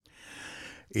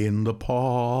In the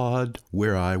pod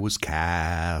where I was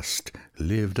cast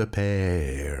lived a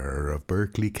pair of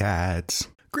Berkeley cats.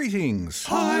 Greetings.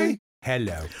 Hi.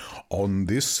 Hello. On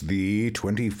this, the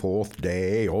 24th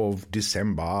day of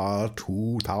December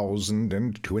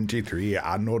 2023,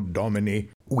 Anno Domini,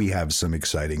 we have some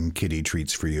exciting kitty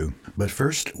treats for you. But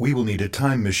first, we will need a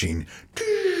time machine.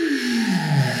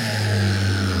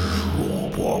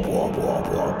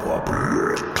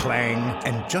 Clang.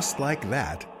 And just like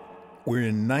that, we're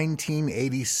in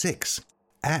 1986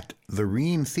 at the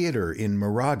Reen Theater in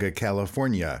Moraga,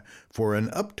 California for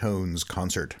an Uptones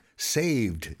concert.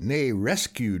 Saved, nay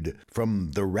rescued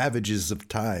from the ravages of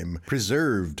time,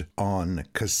 preserved on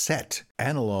cassette,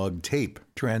 analog tape,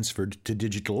 transferred to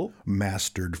digital,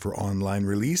 mastered for online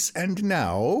release, and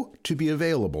now to be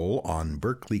available on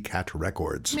Berkeley Cat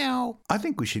Records. Now, I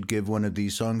think we should give one of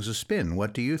these songs a spin.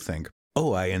 What do you think?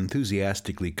 Oh, I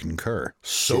enthusiastically concur.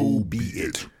 So be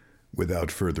it.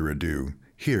 Without further ado,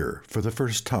 here, for the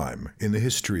first time in the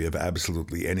history of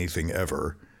absolutely anything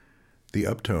ever, the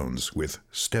Uptones with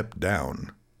Step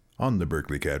Down on the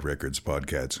Berkeley Cat Records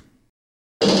podcast.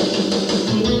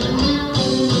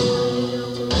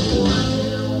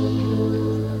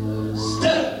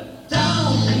 Step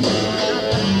down.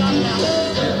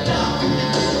 Step down.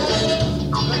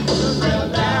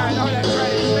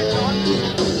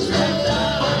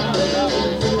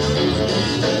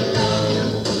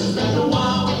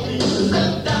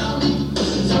 Step down.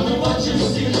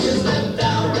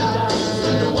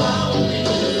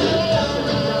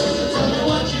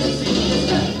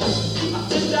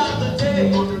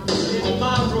 In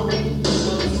my room.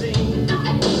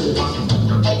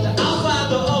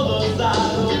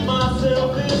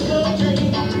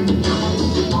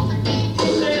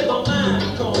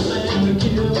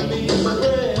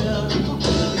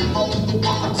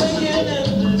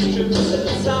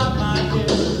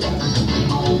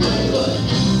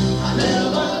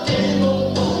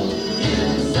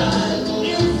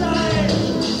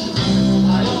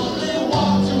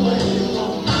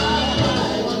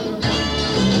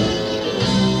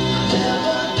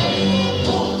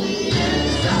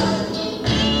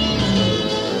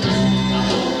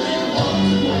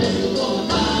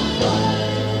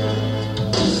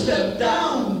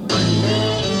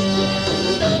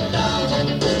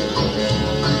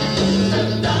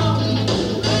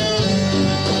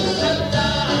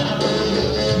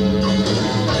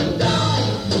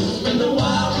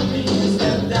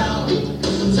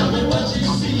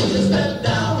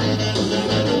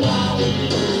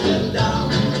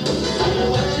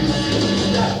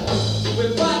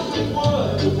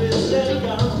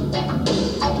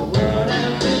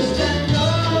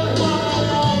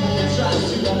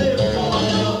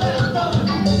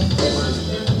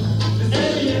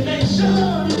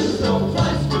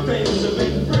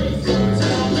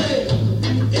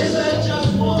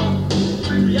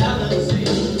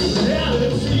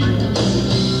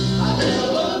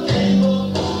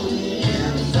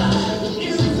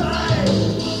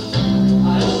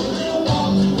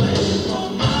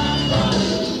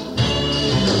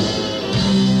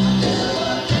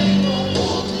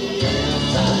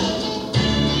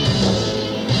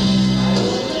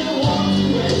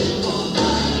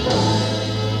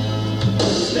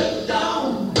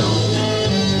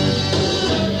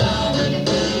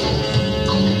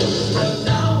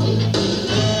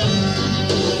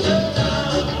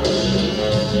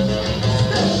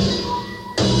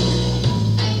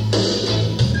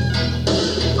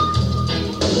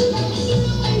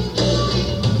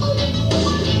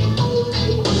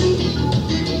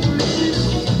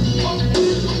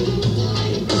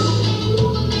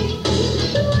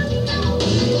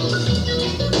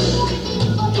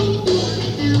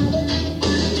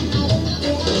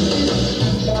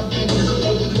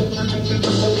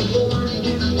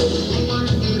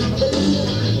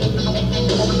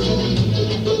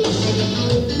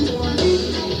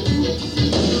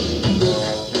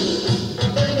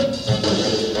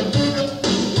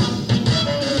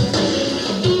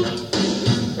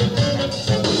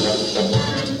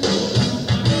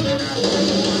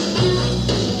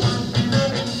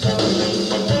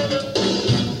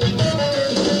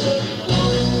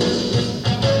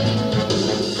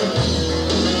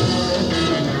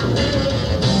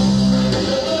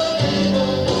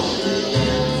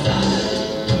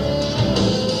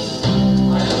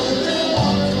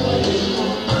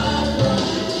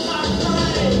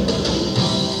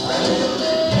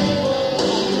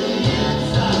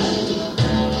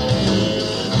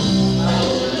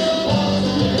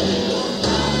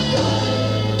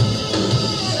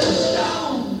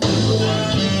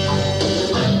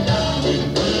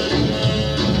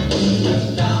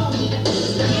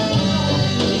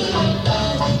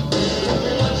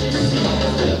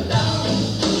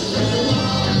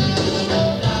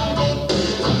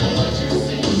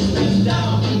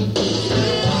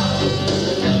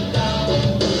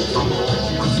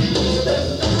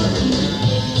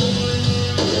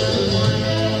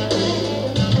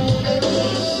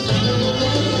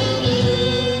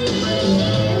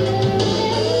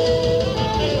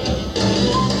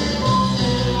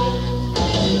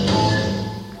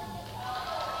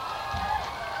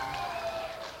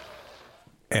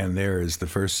 And there is the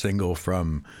first single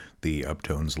from the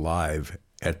Uptones live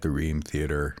at the Ream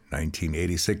Theater,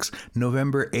 1986,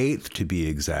 November 8th to be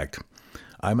exact.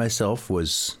 I myself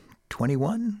was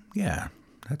 21? Yeah,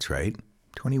 that's right,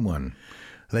 21.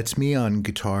 That's me on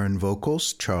guitar and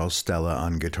vocals, Charles Stella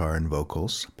on guitar and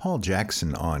vocals, Paul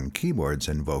Jackson on keyboards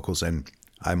and vocals, and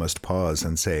I must pause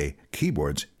and say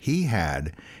keyboards. He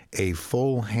had a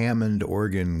full Hammond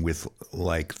organ with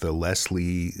like the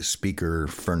Leslie speaker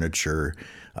furniture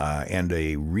and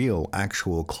a real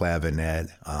actual clavinet,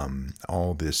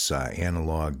 all this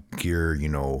analog gear,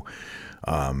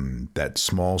 that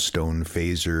small stone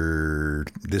phaser.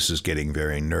 This is getting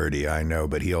very nerdy, I know,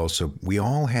 but we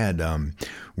all had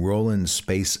Roland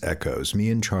Space Echoes, me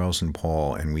and Charles and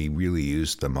Paul, and we really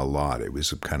used them a lot. It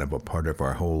was kind of a part of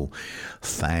our whole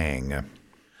thing.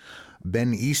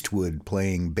 Ben Eastwood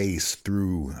playing bass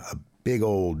through a big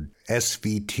old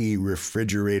SVT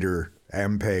refrigerator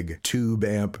Ampeg tube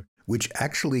amp, which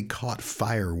actually caught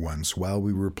fire once while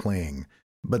we were playing.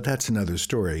 But that's another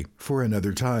story for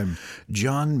another time.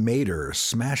 John Mader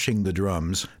smashing the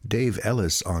drums, Dave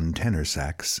Ellis on tenor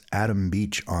sax, Adam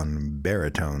Beach on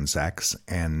baritone sax,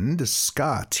 and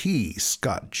Scott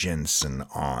Jensen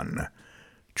on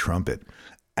trumpet.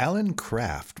 Alan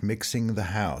Kraft mixing the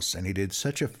house, and he did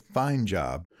such a fine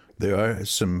job. There are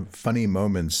some funny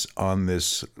moments on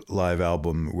this live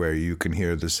album where you can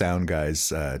hear the sound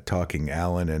guys talking.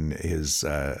 Alan and his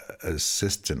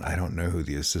assistant, I don't know who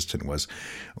the assistant was.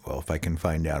 Well, if I can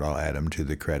find out, I'll add him to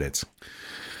the credits.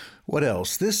 What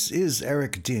else? This is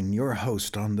Eric Din, your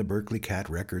host on the Berkeley Cat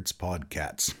Records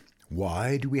Podcasts.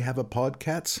 Why do we have a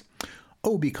Podcasts?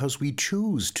 Oh, because we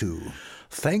choose to.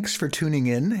 Thanks for tuning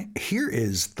in. Here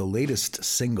is the latest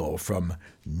single from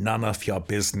None of Your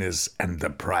Business and the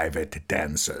Private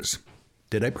Dancers.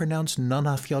 Did I pronounce None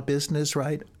of Your Business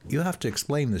right? You have to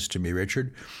explain this to me,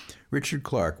 Richard. Richard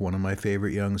Clark, one of my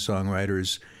favorite young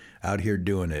songwriters, out here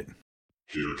doing it.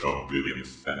 Here come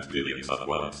billions and billions of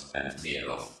ones and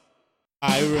zeros.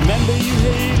 I remember you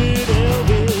hated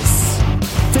Elvis.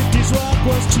 50s rock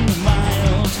was too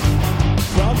mild.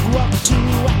 Prog rock too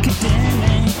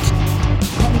academic.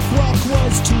 Punk rock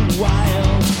was too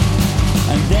wild.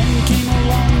 And then came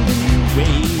along the new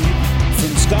wave.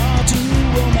 From ska to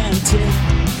romantic.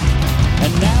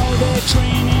 And now they're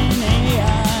training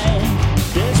AI.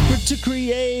 Desperate to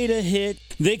create a hit.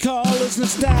 They call us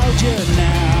nostalgia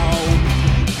now.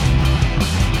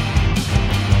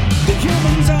 The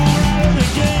humans are out of the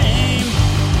game.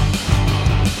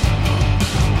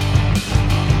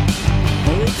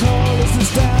 They call us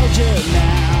nostalgia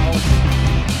now.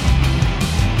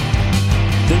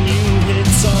 The new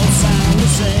hits all sound the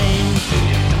same.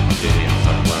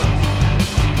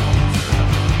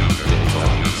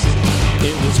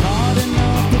 It was hard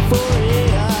enough before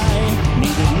AI.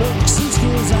 Needed looks and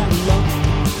skills and luck.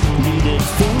 Needed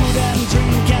food and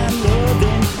drink and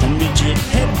loving. And midget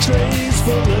head trays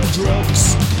full of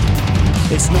drugs.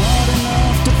 It's not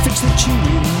enough to fix the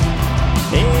tune.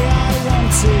 AI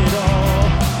wants it all.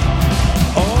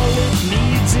 All it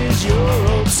needs is your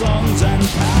old songs and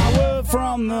power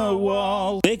from the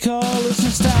wall. They call us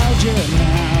nostalgia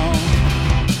now.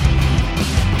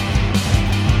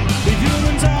 The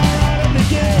humans are out of the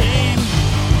game.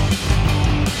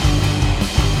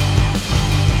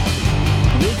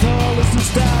 They call us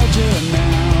nostalgia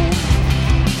now.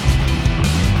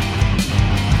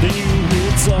 The new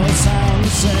hits all sound the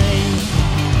same.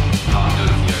 Part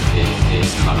of your hit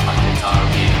is not my guitar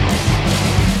hero.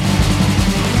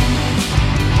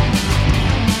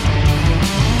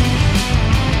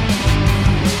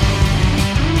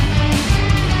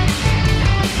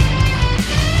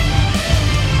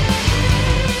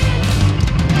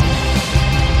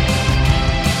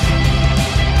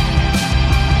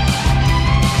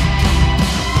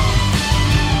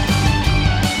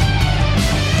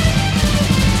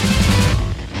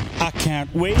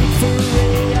 Can't wait for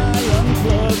AI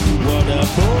Unplugged. What a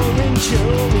boring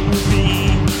show it will be.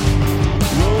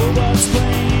 Robots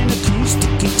playing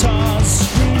acoustic guitars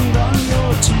streamed on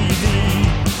your TV.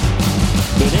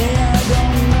 But AI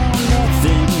don't know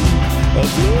nothing of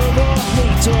love or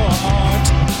hate or art.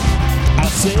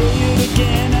 I'll say it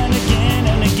again and again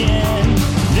and again.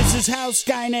 This is how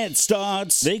Skynet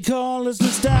starts. They call us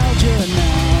nostalgia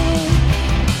now.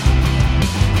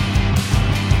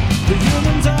 The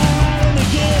humans are out of the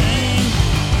game.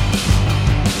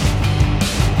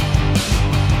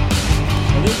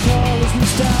 They call us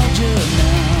nostalgia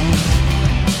now.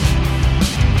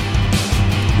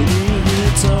 The new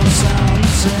hits all sound the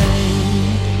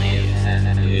same. Millions and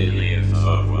millions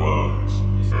of ones.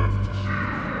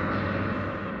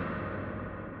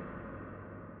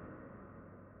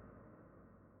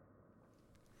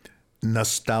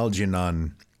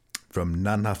 Nostalgianon from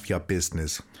None of Ya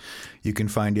Business. You can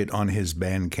find it on his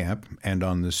Bandcamp and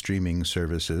on the streaming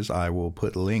services. I will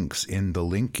put links in the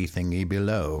linky thingy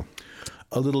below.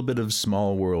 A little bit of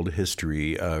small world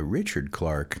history. Richard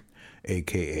Clark,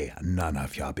 a.k.a. None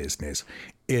of Ya Business,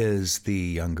 is the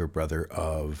younger brother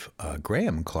of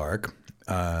Graham Clark.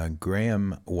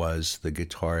 Graham was the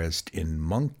guitarist in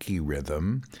Monkey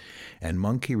Rhythm, and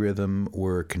Monkey Rhythm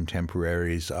were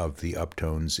contemporaries of the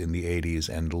Uptones in the 80s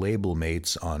and label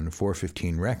mates on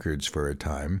 415 Records for a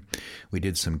time. We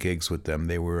did some gigs with them.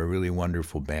 They were a really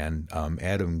wonderful band.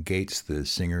 Adam Gates, the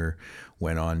singer,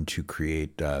 went on to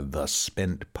create The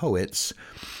Spent Poets,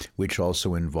 which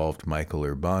also involved Michael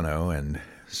Urbano and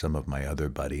some of my other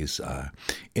buddies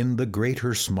in the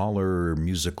greater, smaller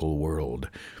musical world.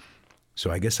 So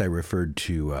I guess I referred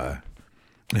to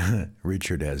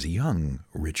Richard as young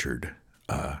Richard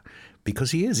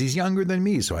because he's younger than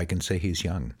me, so I can say he's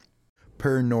young.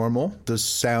 Per normal, the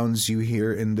sounds you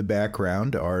hear in the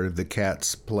background are the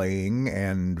cats playing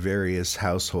and various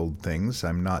household things.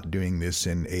 I'm not doing this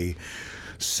in a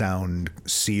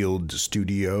sound-sealed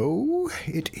studio.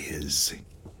 It is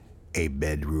a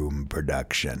bedroom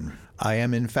production. I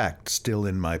am, in fact, still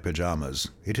in my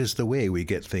pajamas. It is the way we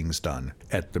get things done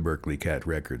at the Berkeley Cat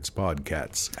Records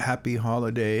Podcats. Happy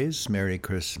holidays, Merry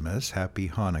Christmas, Happy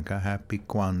Hanukkah, Happy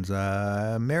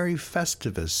Kwanzaa, Merry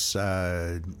Festivus,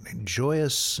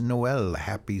 Joyous Noel,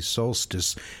 Happy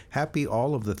Solstice, Happy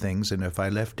all of the things, and if I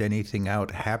left anything out,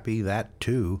 happy that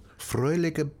too.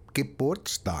 Fröhliche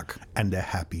Geburtstag, and a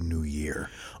Happy New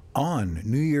Year. On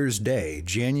New Year's Day,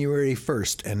 January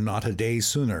 1st, and not a day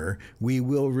sooner, we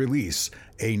will release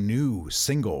a new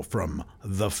single from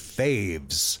The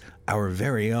Faves, our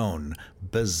very own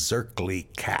Berkeley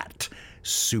Cat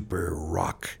super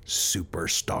rock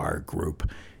superstar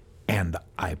group. And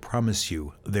I promise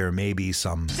you, there may be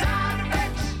some...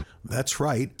 That's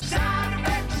right.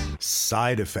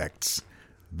 Side Effects.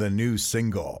 The new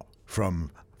single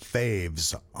from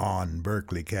Faves on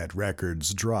Berkeley Cat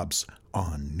Records drops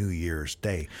on New Year's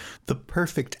Day. The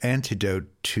perfect antidote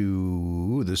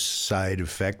to the side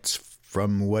effects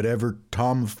from whatever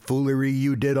tomfoolery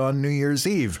you did on New Year's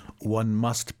Eve. One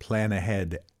must plan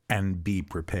ahead and be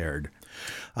prepared.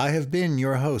 I have been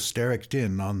your host, Eric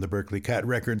Din, on the Berkeley Cat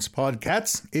Records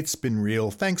Podcats. It's been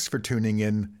real. Thanks for tuning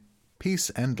in. Peace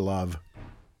and love.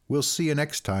 We'll see you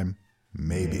next time.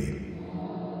 Maybe.